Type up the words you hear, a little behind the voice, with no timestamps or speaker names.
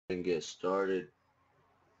and get started.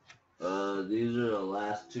 These are the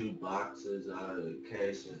last two boxes out of the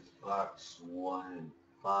case. It's box 1 and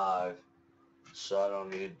 5. So I don't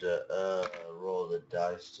need to roll the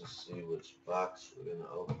dice to see which box we're going to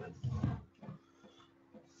open.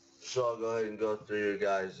 So I'll go ahead and go through your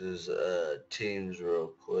guys' teams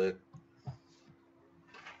real quick.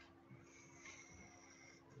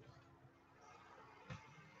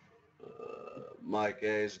 Mike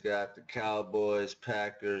A's got the Cowboys,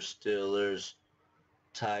 Packers, Steelers,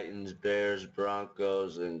 Titans, Bears,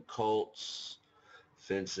 Broncos, and Colts.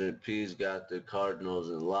 Vincent P's got the Cardinals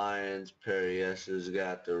and Lions. Perry S's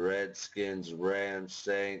got the Redskins, Rams,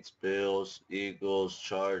 Saints, Bills, Eagles,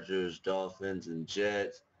 Chargers, Dolphins, and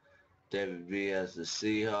Jets. David B has the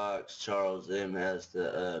Seahawks. Charles M has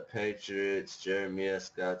the Patriots. Jeremy S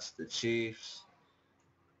got the Chiefs.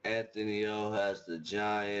 Anthony O has the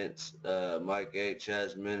Giants. Mike H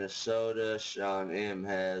has Minnesota. Sean M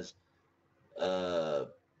has the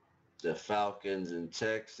Falcons and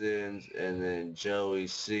Texans. And then Joey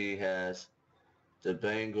C has the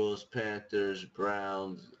Bengals, Panthers,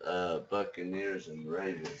 Browns, Buccaneers, and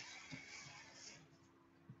Ravens.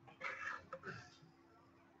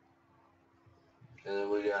 And then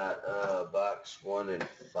we got box 1 and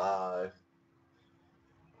 5.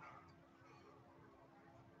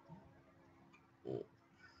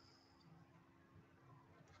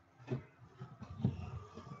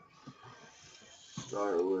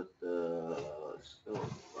 Start with let's go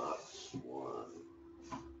with box 1.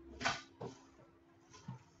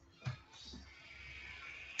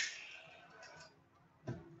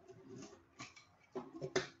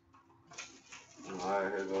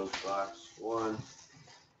 Alright, here goes box 1.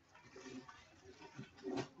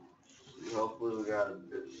 Hopefully we got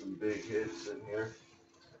some big hits in here.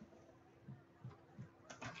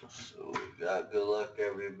 So we got good luck,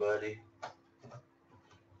 everybody.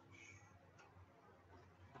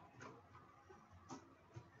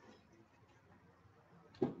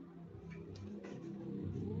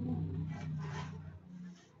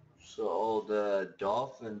 So old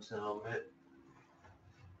Dolphins helmet.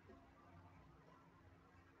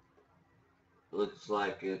 Looks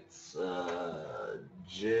like it's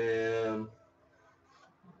Jim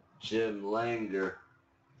Langer.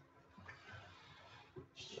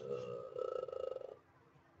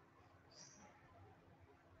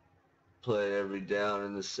 Played every down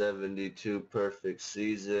in the 72 perfect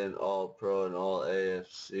season, All-Pro and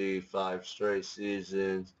All-AFC, 5 straight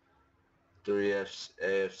seasons, 3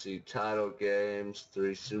 AFC title games,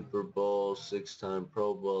 3 Super Bowls, 6-time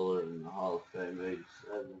Pro Bowler, and the Hall of Fame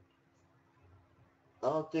 87. I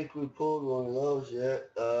don't think we pulled one of those yet.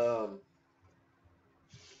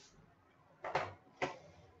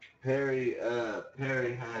 Perry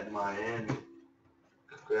had Miami.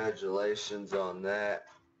 Congratulations on that.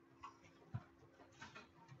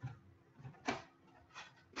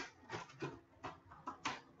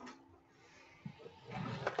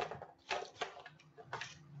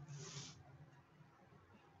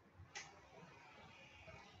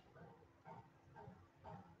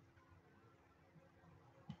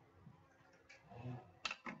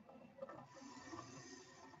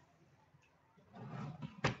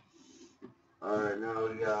 Alright, now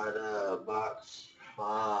we got box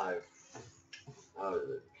 5 out of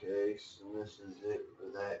the case, and this is it for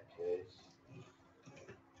that case.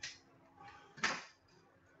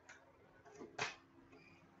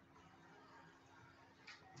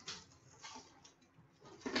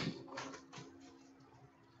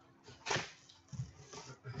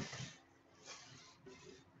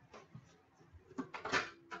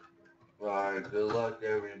 Alright, good luck,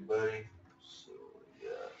 everybody. So we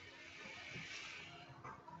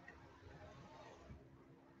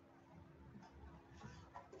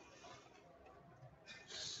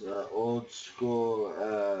got old school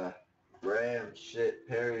Rams shit.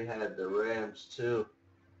 Perry had the Rams too.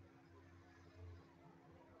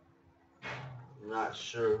 I'm not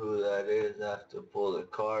sure who that is. I have to pull the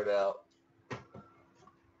card out.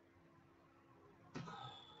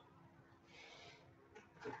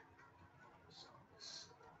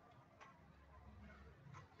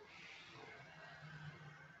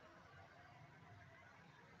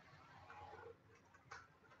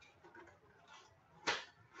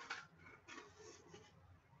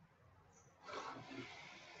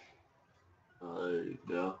 Oh, there you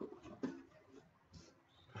go.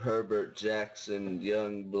 Herbert Jackson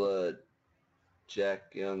Youngblood.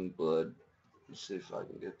 Jack Youngblood. Let's see if I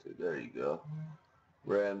can get to. There you go.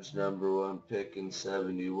 Rams #1 pick in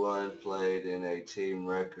 71. Played in a team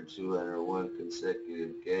record 201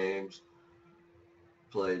 consecutive games.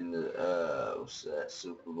 Played in the what's that,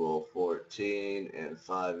 Super Bowl 14 and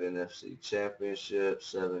 5 NFC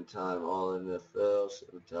championships, 7-time All-NFL,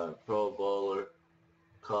 7-time Pro Bowler,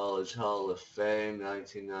 College Hall of Fame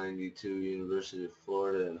 1992, University of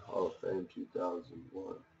Florida, and Hall of Fame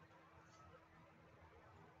 2001.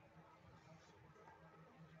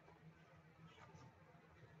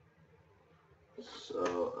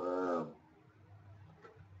 So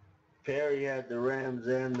Perry had the Rams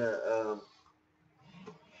and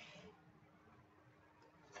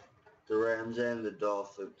the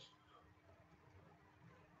Dolphins.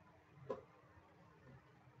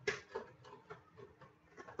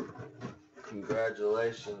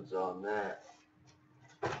 Congratulations on that.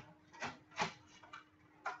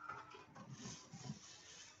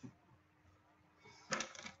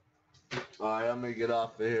 Alright, I'm going to get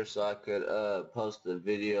off of here so I could post the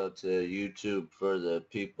video to YouTube for the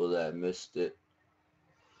people that missed it.